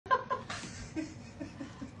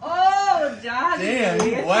Josh. Damn,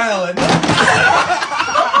 you wildin'.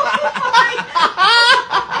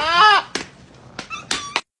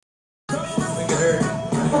 Look at her.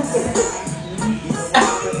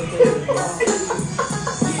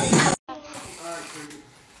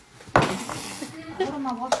 What am I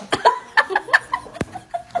watching?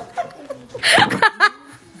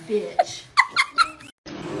 Bitch.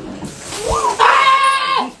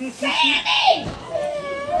 Sandy!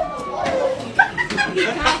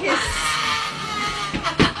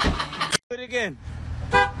 Do it again.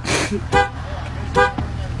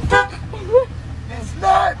 It's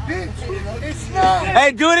not, bitch. It's not.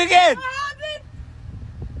 Hey, do it again.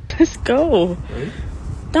 Let's go. Ready?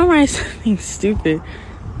 Don't write something stupid.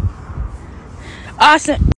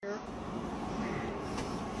 Awesome.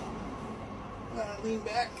 Lean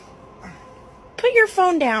back. Put your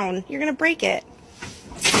phone down. You're gonna break it.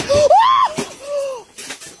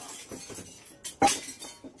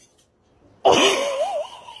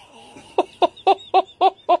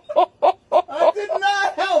 I did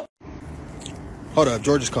not help. Hold up,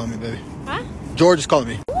 George is calling me, baby. Huh? George is calling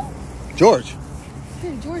me. George.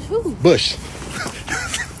 George who? Bush.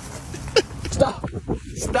 Stop.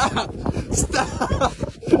 Stop. Stop. Stop.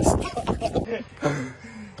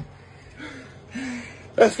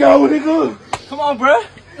 Let's go, nigga. Come on, bro.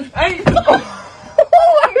 Hey.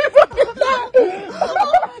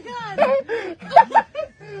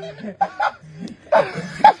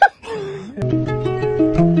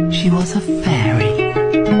 She was a fairy.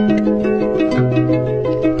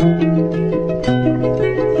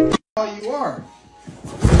 Oh, you are.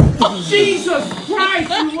 Oh, Jesus Christ,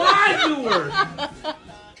 you lied to her.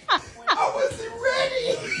 I wasn't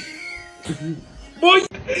ready. Boy.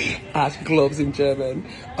 Ash gloves in German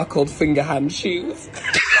are called finger hand shoes.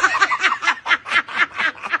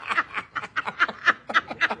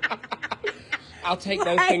 I'll take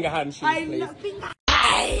those finger hand shoes, please.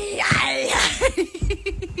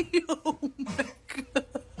 Oh my God.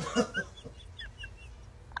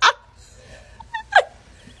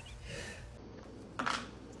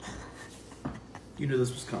 You knew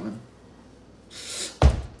this was coming.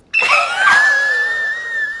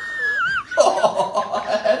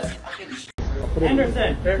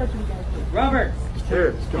 Anderson, Robert,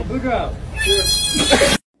 Boudreaux.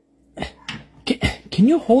 Can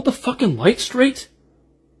you hold the fucking light straight?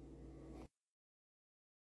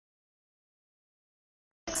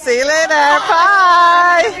 See you later.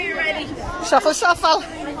 Bye. Are you ready? Shuffle, shuffle.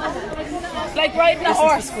 It's like riding a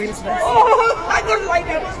horse. Oh, I don't like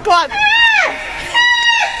it. Go on.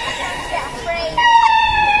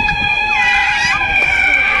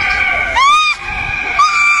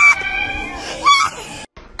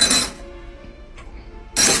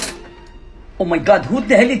 Oh my God, who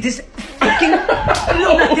the hell is this fucking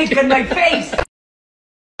lunatic in my face?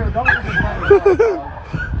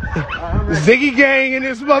 Ziggy gang in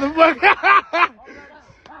this motherfucker.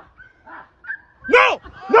 No,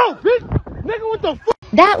 no, bitch, nigga, what the fuck?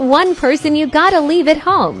 That one person you gotta leave at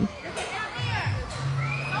home.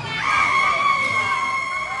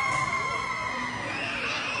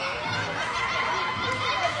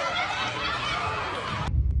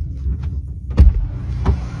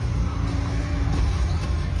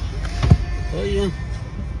 Told you.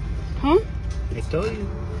 Huh? I told you.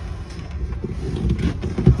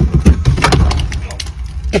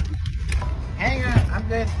 Hang on, I'm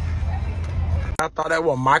good. I thought that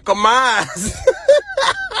was Michael Myers.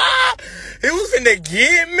 He was finna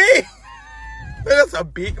get me. That's a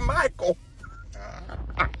big Michael.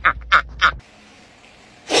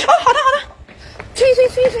 Hold on.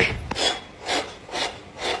 Sweet.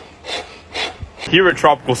 Here at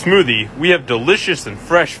Tropical Smoothie, we have delicious and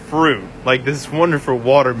fresh fruit, like this wonderful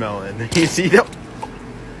watermelon. You see that?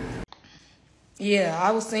 Yeah,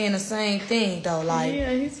 I was saying the same thing though. Like,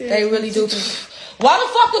 Yeah, he said they really do. Why the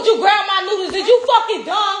fuck would you grab my noodles? Did you fucking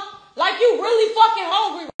dumb? Like, you really fucking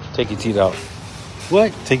hungry? Take your teeth out.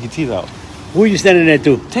 What? Take your teeth out. Who are you standing there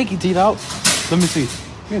to? Take your teeth out. Let me see.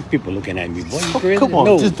 Man, people looking at me, boy. You Oh, crazy? come on,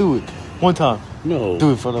 No. just do it. One time. No.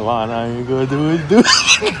 Do it for the line. I ain't gonna do it. Do it.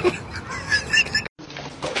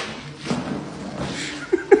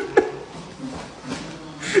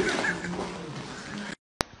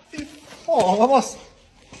 Oh, vamos.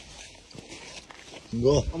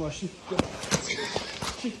 Go. Vamos, shift.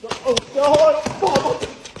 Oh, no.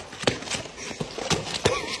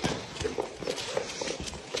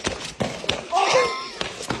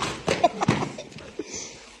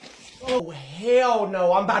 Oh, hell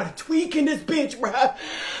no. I'm about to tweak in this bitch, bruh.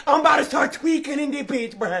 I'm about to start tweaking in this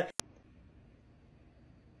bitch, bruh.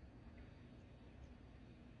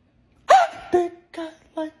 I think I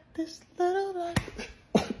like this little life.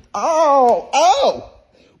 Oh, oh!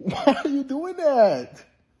 Why are you doing that?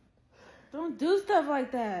 Don't do stuff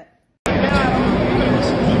like that.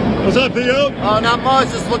 What's up, Theo? Not much.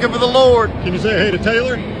 Just looking for the Lord. Can you say hey to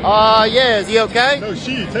Taylor? Yeah. Is he okay? No,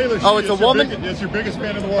 she. Taylor. Oh, it's a woman? It's your biggest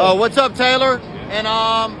fan in the world. Oh, what's up, Taylor? And,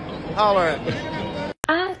 holler at me.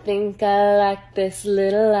 I think I like this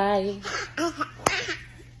little life.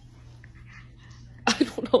 I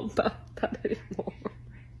don't know about that anymore.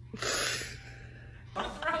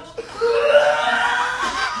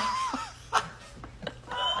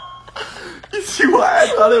 You see why I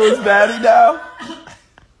thought it was Maddie now?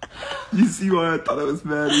 You see why I thought it was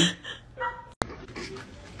Maddie?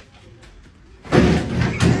 I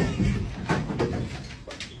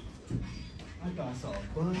thought I saw a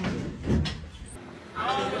bug.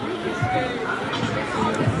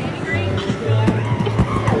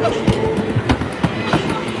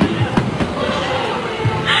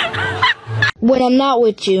 When I'm not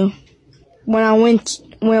with you, when I went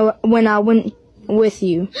with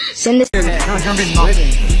you, send this. I'm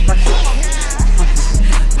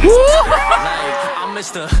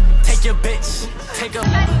Mr. Take your bitch, take a.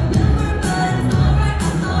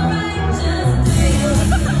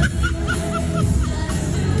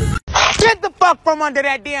 Get the fuck from under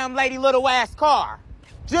that damn lady little ass car.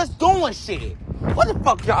 Just doing shit. Where the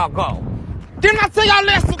fuck y'all go? Didn't I tell y'all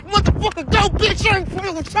last motherfucker go, bitch? I ain't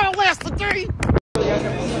playing with y'all ass today.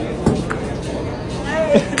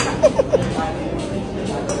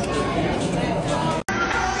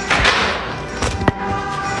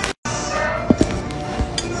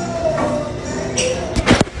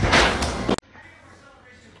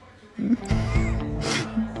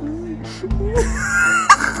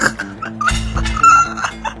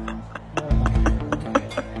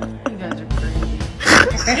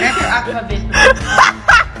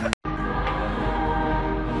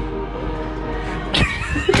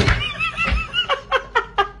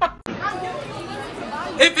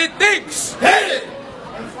 If it thinks, hit it.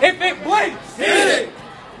 If it blinks, hit it.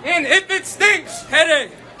 And if it stinks, hit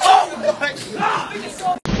it. Oh my God!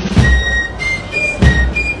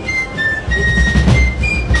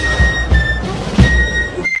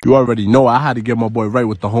 You already know I had to get my boy right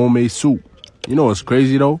with the homemade soup. You know what's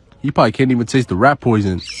crazy though? He probably can't even taste the rat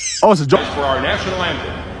poison. Oh, it's a joke. For our national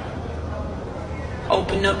anthem.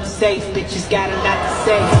 Open up the safe, bitches got a lot to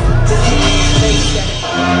say.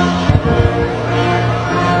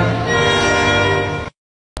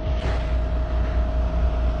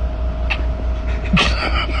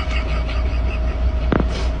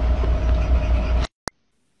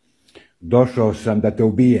 Došao sam da te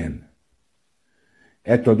ubijem.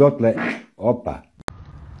 Eto dotle, opa.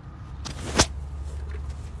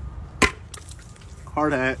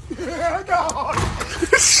 Hard hat.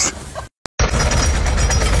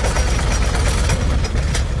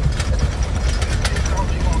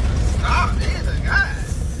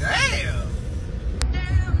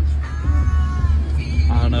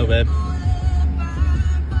 I don't know, babe.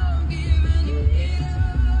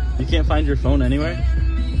 You can't find your phone anywhere?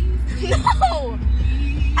 No!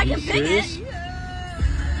 I can pick serious? it.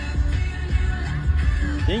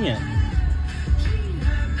 Dang it.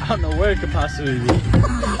 I don't know where it could possibly be.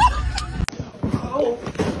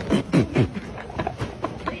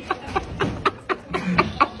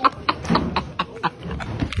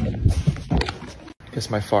 Guess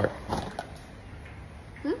my fart.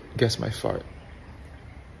 Guess my fart.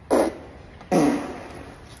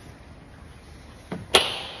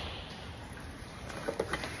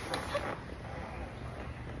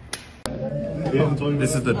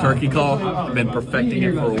 This is the turkey call. I've been perfecting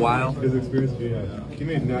it for a while. So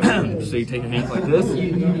you take your hands like this,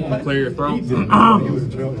 clear your throat.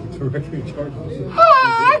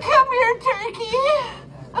 Hi, come here, turkey.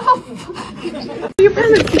 Your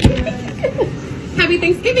presents. Happy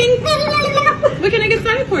Thanksgiving. What can I get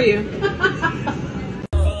started for you?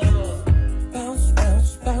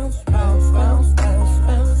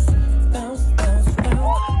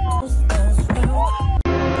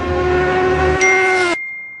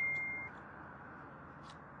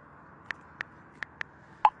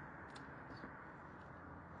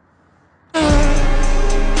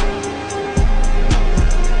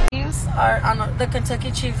 Are on the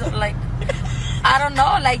Kentucky Chiefs, like, I don't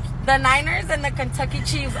know, like the Niners and the Kentucky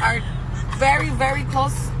Chiefs are very, very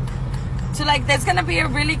close to, like, there's gonna be a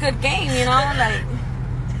really good game, you know, like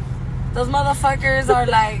those motherfuckers are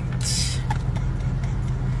like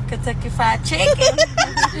Kentucky Fried Chicken.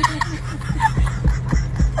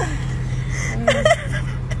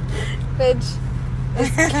 Bitch,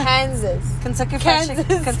 it's Kansas. Kentucky Fried Kansas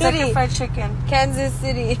Chicken. Kentucky City. Fried Chicken. Kansas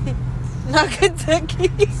City. Not Kentucky.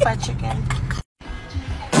 Fried Chicken.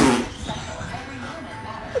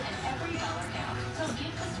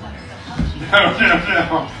 I'll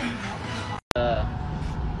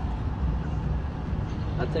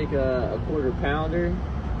take a quarter pounder.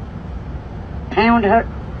 Pounder?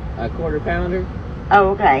 A quarter pounder. Oh,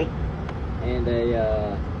 okay. And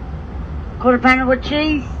a quarter pounder with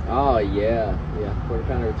cheese? Oh yeah, quarter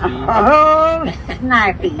pounder with cheese. Oh,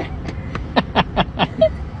 snappy.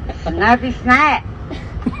 Snappy snap.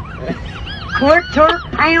 Quarter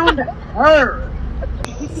pounder.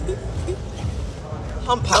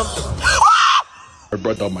 Hump.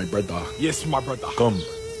 My brother. Yes, my brother. Come.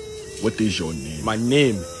 What is your name? My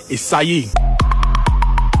name is Sayi.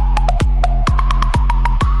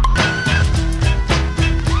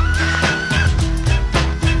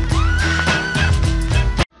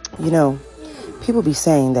 You know, people be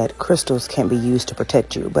saying that crystals can be used to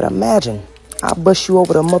protect you, but imagine I'll bust you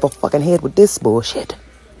over the motherfucking head with this bullshit.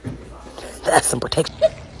 That's some protection.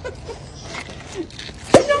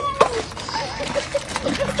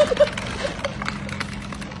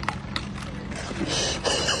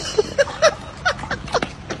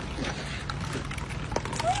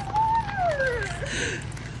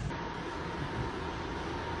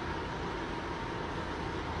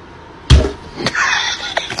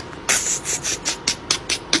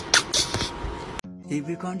 If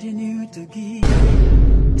we continue to give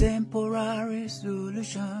temporary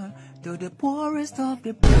solution to the poorest of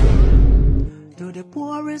the poor, to the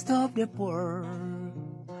poorest of the poor.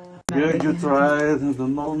 Yeah, you try the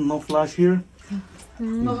no flash here,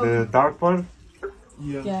 the dark part.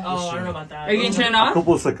 Yeah. Oh, I don't know about that. Are you gonna turn it off? A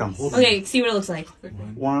couple seconds. Okay, see what it looks like.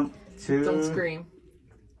 1, 2. Don't scream.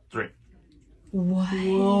 3. What?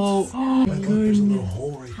 Whoa. Oh my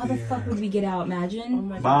goodness. How the fuck would we get out? Imagine. Oh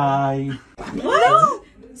my Bye. What?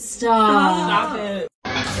 Stop. Stop it.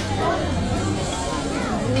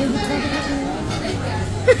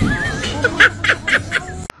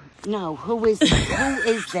 No, who is this?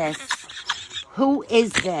 Who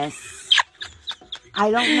is this?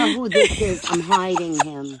 I don't know who this is. I'm hiding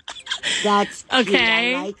him. That's cute.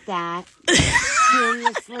 Okay. I like that.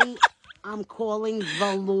 Seriously, I'm calling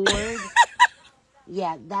the Lord.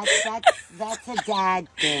 Yeah, that's a dad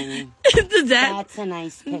thing. It's a dad. That's a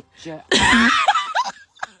nice picture.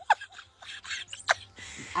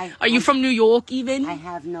 Are you from New York even? I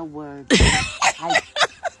have no words.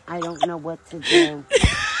 I don't know what to do.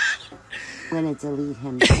 I'm gonna delete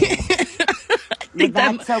him. But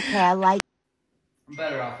that's okay. I like. I'm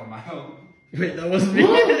better off on my own. Wait, that wasn't me.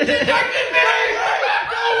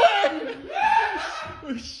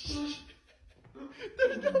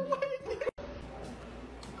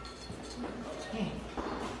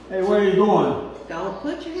 Hey, where you going? Don't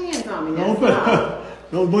put your hands on me.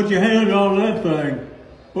 Don't put your hands on that thing.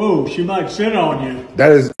 Oh, she might sit on you.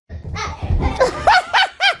 That is.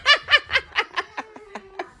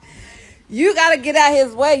 You gotta get out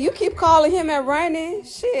his way. You keep calling him and running.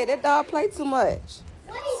 Shit, that dog play too much.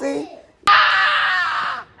 See?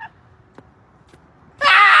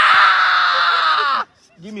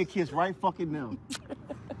 Give me a kiss right fucking now.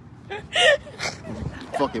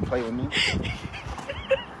 Fucking play with me.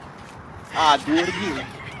 I'll do it again.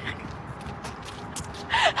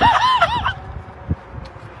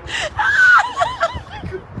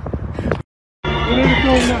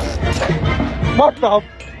 What the?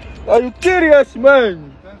 Are you serious,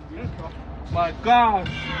 man? My God.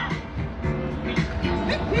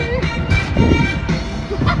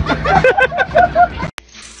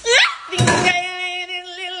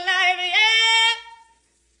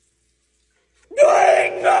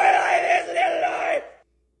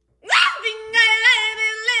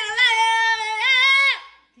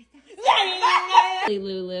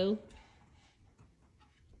 Lulu.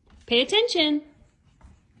 Pay attention.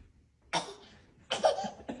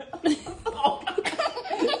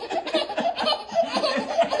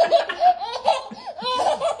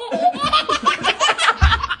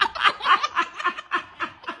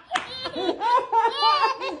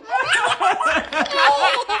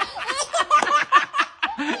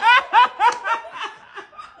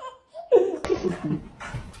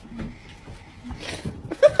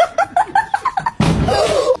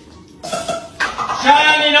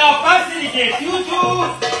 Shining off facilities,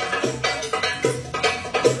 YouTube.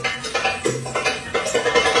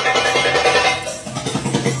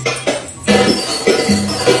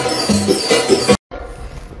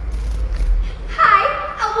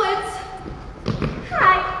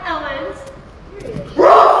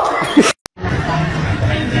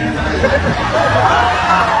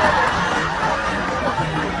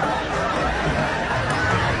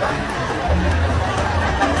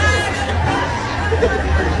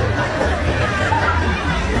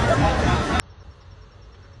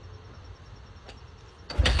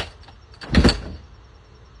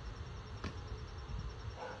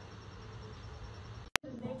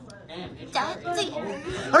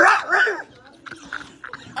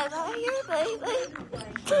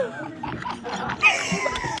 The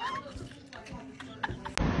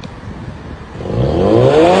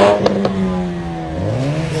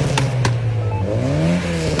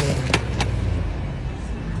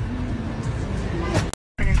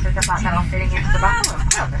flat metal fitting into the buckle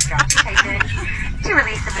of the strap to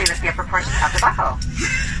release simply lift the upper portion of the buckle.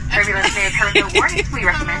 Turbulence may occur with no warnings. We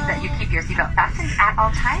recommend that you keep your seatbelt fastened at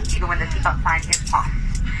all times, even when the seatbelt sign is off.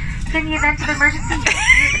 In the event of emergency, you will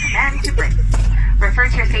hear the command to brake. Refer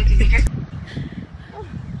to your safety features.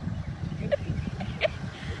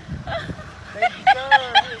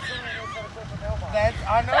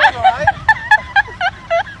 I know, right?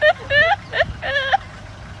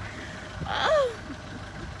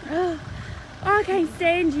 Oh, I can't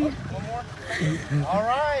stand you. One more. All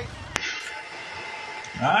right.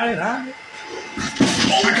 Alright.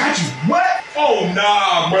 Oh, I got you. What? Oh,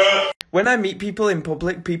 nah, bruh. When I meet people in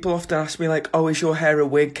public, people often ask me like, oh, is your hair a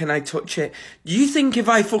wig? Can I touch it? You think if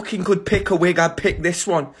I fucking could pick a wig, I'd pick this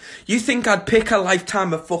one? You think I'd pick a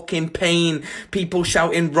lifetime of fucking pain? People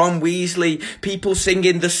shouting Ron Weasley, people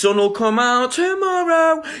singing the sun will come out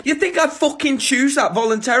tomorrow. You think I'd fucking choose that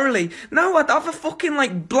voluntarily? No, I'd have a fucking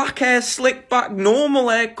like black hair, slick back, normal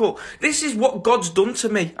haircut. This is what God's done to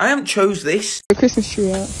me. I haven't chose this. The Christmas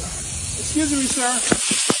tree out. Excuse me, sir.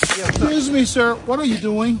 Excuse me, sir. What are you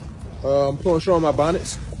doing? I'm pulling short on my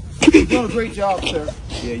bonnets. You're doing a great job, sir.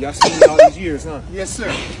 Yeah, y'all seen it all these years, huh? Yes,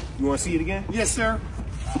 sir. You want to see it again? Yes, sir.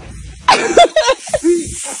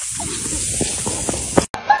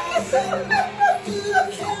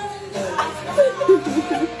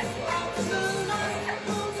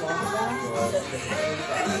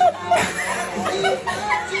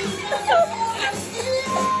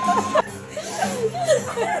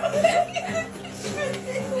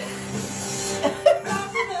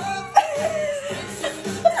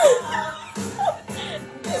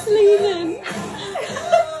 Leaving.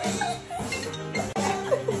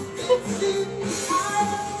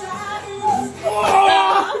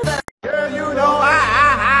 Girl, you know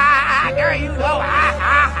girl, you know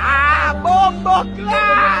bomba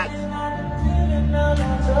class.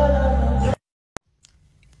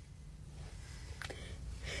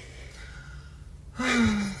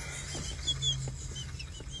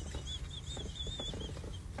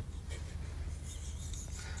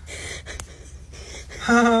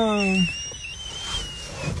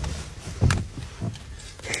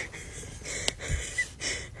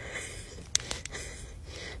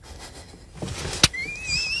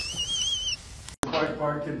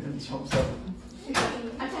 Bark and then jumps up.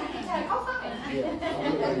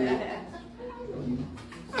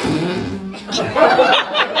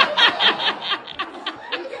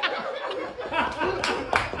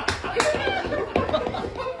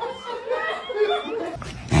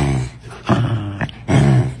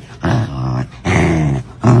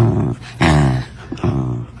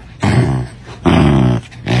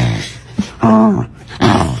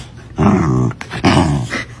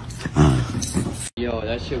 Yo,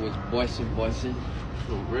 that shit was boisin'.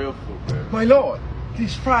 For real, for real. My lord,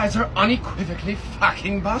 these fries are unequivocally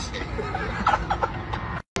fucking busted.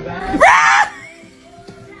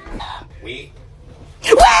 We.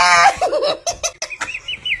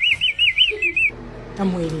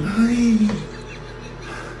 I'm waiting.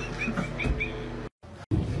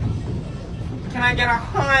 Can I get a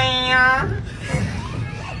hiya?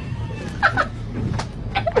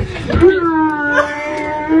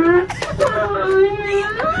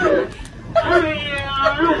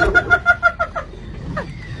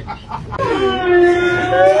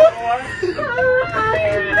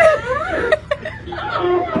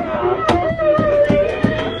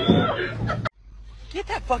 Get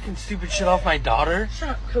that fucking stupid shit off my daughter. Shut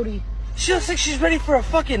up, Cody. She looks like she's ready for a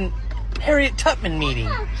fucking Harriet Tubman meeting.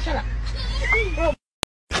 Shut up.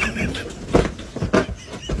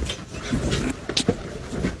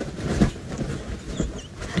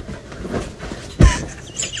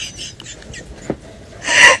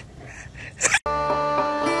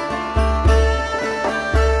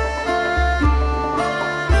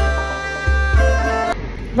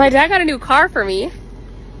 My dad got a new car for me.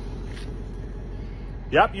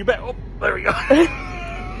 Yep, you bet. Oh, there we go.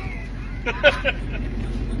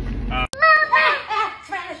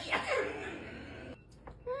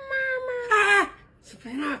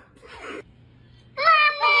 Savannah.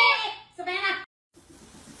 Savannah.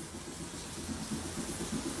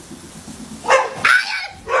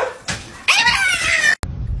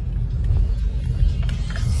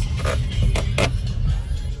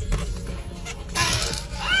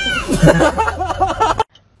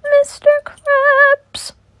 Mr.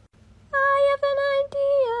 Krabs, I have an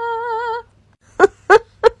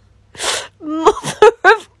idea.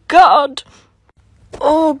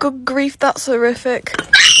 grief, that's horrific.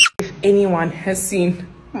 If anyone has seen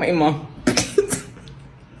my mom. I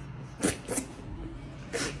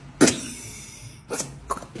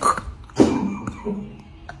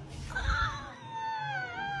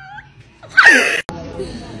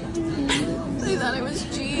thought it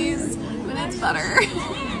was cheese, but it's butter.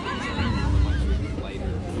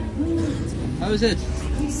 How was it?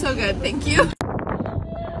 So good, thank you.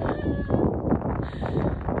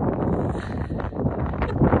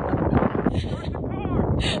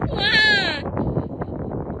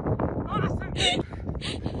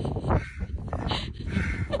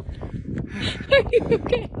 Are you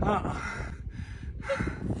okay?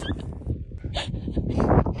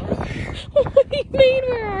 What do you mean,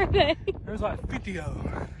 where are they? There's like 50 of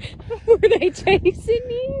them. Were they chasing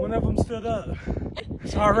you? One of them stood up.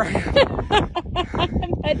 It's alright.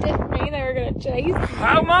 That didn't mean they were gonna chase you.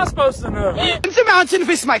 How am I supposed to know? The mountain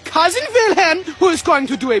with my cousin Wilhelm, who is going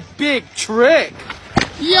to do a big trick.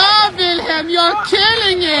 Yeah, Wilhelm, you're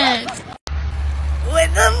killing it. What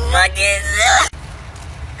the fuck is this?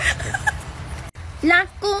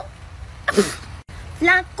 Flaco.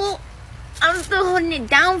 Flaco. I'm still holding it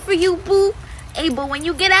down for you, boo. Hey, but when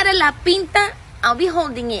you get out of La Pinta, I'll be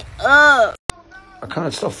holding it up. I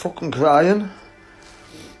can't stop fucking crying.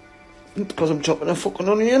 Because I'm chopping a fucking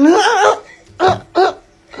onion.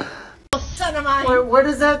 Son of mine. What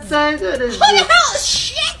does that say? What the hell?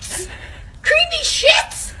 Shit! Creepy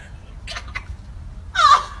shit!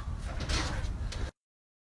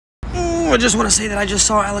 I just want to say that I just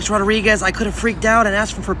saw Alex Rodriguez. I could have freaked out and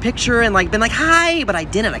asked him for a picture and like been like, hi, but I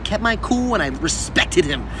didn't. I kept my cool and I respected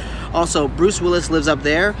him. Also, Bruce Willis lives up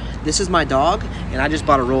there. This is my dog, and I just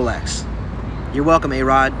bought a Rolex. You're welcome,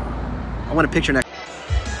 A-Rod. I want a picture next.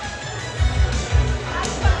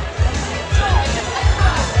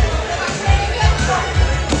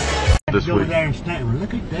 This Go week. there and stand.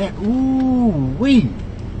 Look at that. Ooh, wee.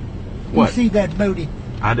 What? You see that booty?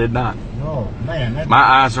 I did not. Oh, man. That, My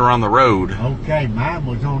eyes are on the road. okay, mine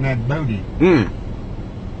was on that booty. Hmm.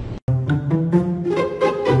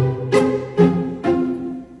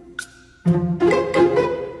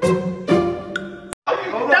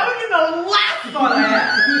 That was the last thought I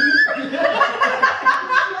had.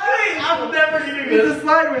 Please, I'm never gonna get a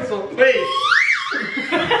slide whistle, please.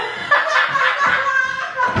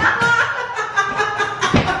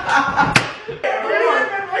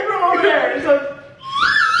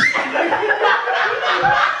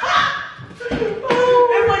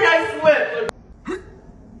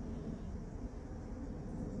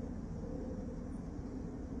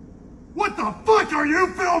 What the fuck are you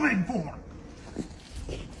filming for?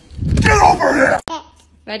 Get over here!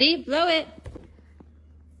 Ready? Blow it.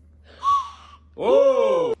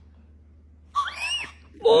 Whoa!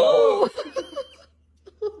 Oh!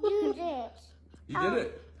 You did. You did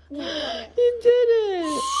it. You did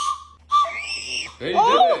it. Hey, you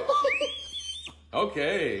did it.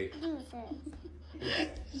 Okay.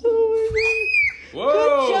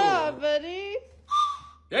 Whoa! Good job, buddy.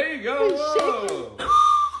 There you go. Whoa.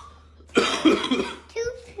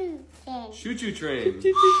 Choo-choo train.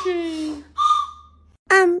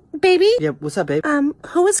 Baby? Yeah, what's up, babe?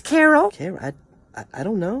 Who is Carol? Carol? I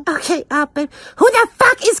don't know. Okay, babe. Who the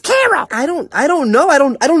fuck is Carol? I don't know. I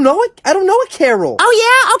don't know a Carol. Oh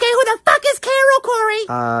yeah? Okay, who the fuck is Carol, Corey?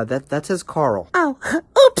 That says Carl. Oh,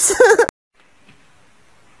 oops.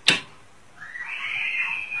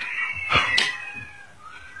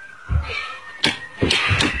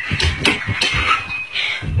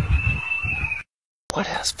 What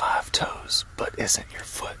has 5 toes but isn't your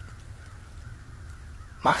foot?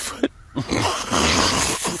 My foot.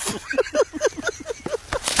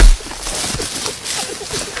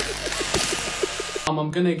 I'm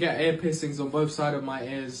gonna get ear piercings on both sides of my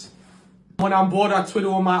ears. When I'm bored, I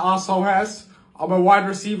twiddle on my arsehole hairs. I'm a wide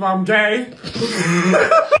receiver, I'm gay.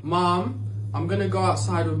 Mom, I'm gonna go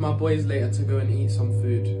outside with my boys later to go and eat some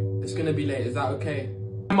food. It's gonna be late, is that okay?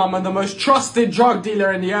 Mom, I'm the most trusted drug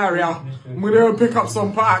dealer in the area. I'm gonna go pick up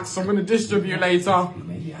some packs. I'm gonna distribute later.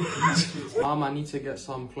 Mom, I need to get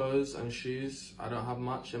some clothes and shoes. I don't have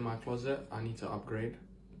much in my closet. I need to upgrade.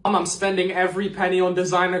 Mom, I'm spending every penny on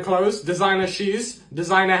designer clothes, designer shoes,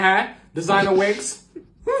 designer hair, designer wigs.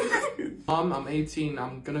 Mom, I'm 18.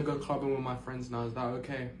 I'm gonna go clubbing with my friends now. Is that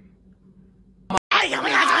okay?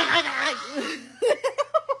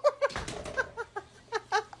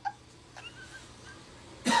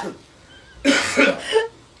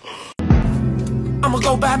 I'ma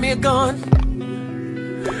go buy me a gun,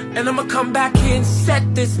 and I'ma come back here and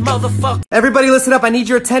set this motherfucker. Everybody listen up, I need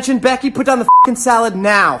your attention. Becky, put down the fucking salad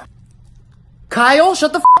now. Kyle,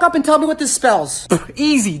 shut the fuck up and tell me what this spells.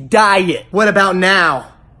 Easy, diet. What about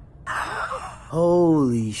now?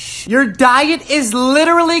 Holy shit. Your diet is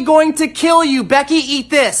literally going to kill you. Becky, eat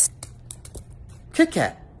this. Kit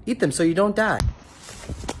Kat. Eat them so you don't die.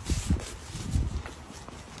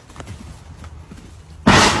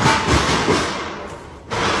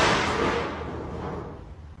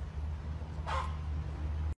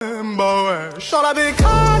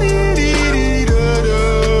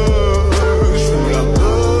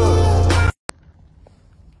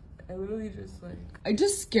 I literally just like, I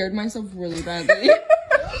just scared myself really badly.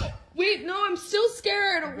 Wait, no, I'm still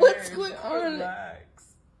scared. What's going on?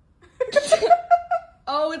 Relax.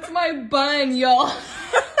 Oh, it's my bun, y'all.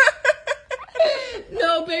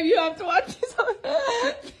 No, babe, you have to watch this.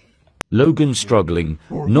 Logan struggling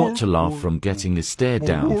not to laugh from getting a stare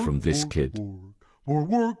down from this kid.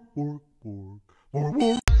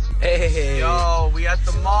 Hey, yo, we at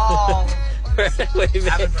the mall. Wait a minute.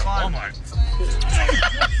 Having fun.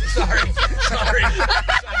 Sorry.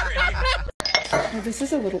 Oh, this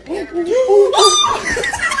is a little. Oh,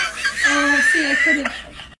 see, I couldn't.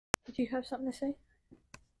 Did you have something to say?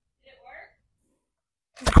 Did it work?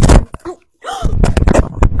 Oh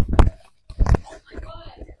my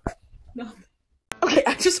god. No. Okay,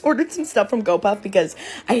 I just ordered some stuff from GoPuff because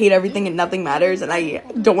I hate everything and nothing matters, and I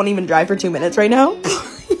don't want to even drive for 2 minutes right now.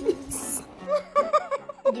 Please.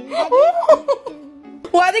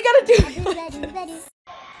 Why they gotta do it?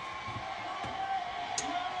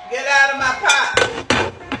 Get out of my pot.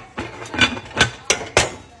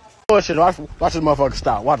 Watch this motherfucker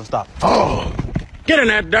stop. Watch him stop. Oh, get in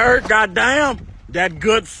that dirt, goddamn. That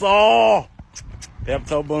good saw.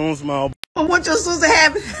 Pepto Boom small. What you supposed to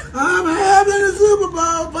happen? I'm having a Super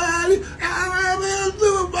Bowl party. I'm having a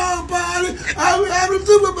Super Bowl party. I'm having a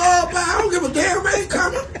Super Bowl party. I don't give a damn, ain't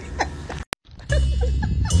coming.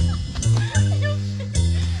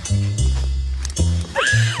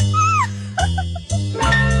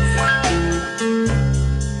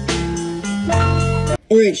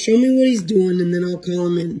 Alright, show me what he's doing and then I'll call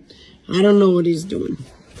him in. I don't know what he's doing.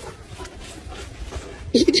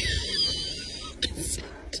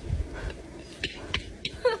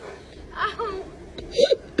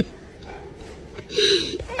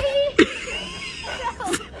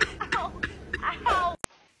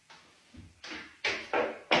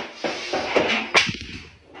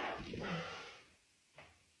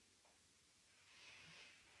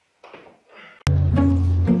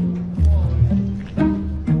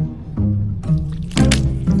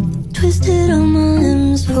 Twisted on my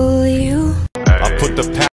limbs for you. I put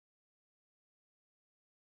the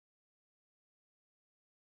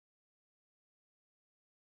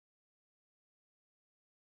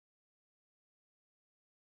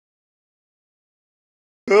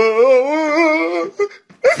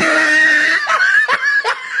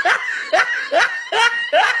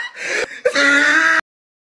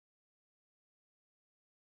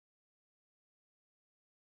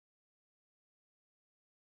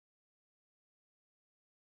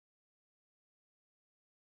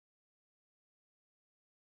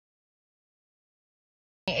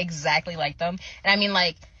exactly like them, and I mean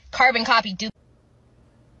like carbon copy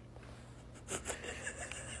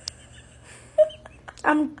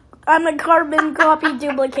I'm a carbon copy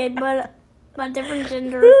duplicate, but different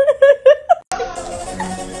gender.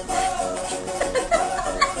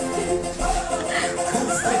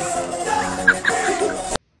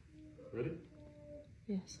 Ready?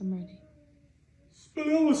 Yes, I'm ready.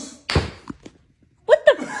 Spillos. What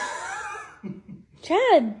the?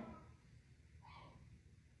 Chad.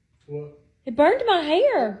 What? It burned my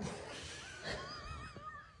hair.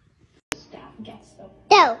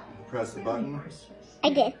 No. Press the button. I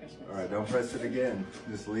did. All right, don't press it again.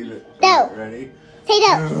 Just leave it. No. Ready? Say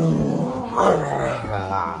no.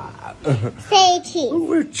 Say cheese.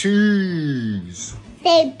 With cheese.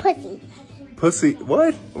 Say pussy. Pussy.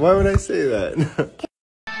 What? Why would I say that?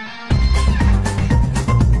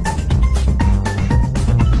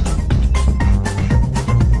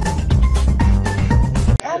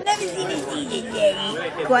 I've never seen this eating,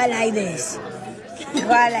 Daddy. Quite like this.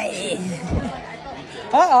 Quite like this.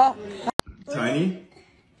 Uh-oh. Tiny?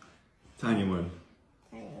 Tiny one.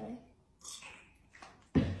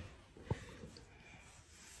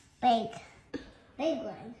 Big. Big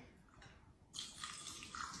one.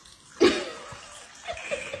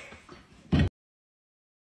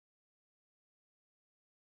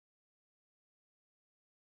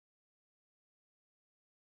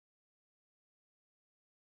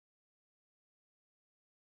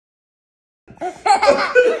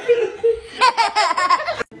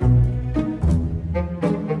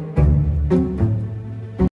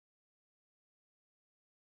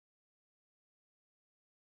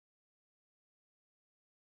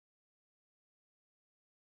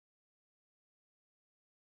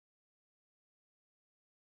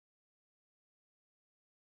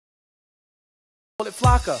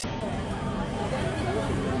 Flocka.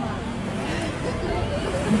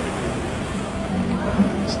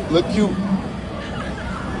 Look cute.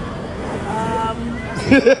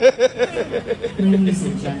 Ladies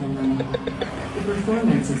and gentlemen, the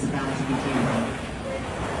performance is about to begin.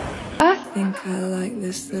 I think I like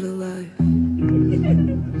this little life.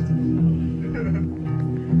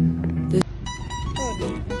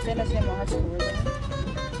 Apenas hacemos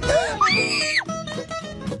a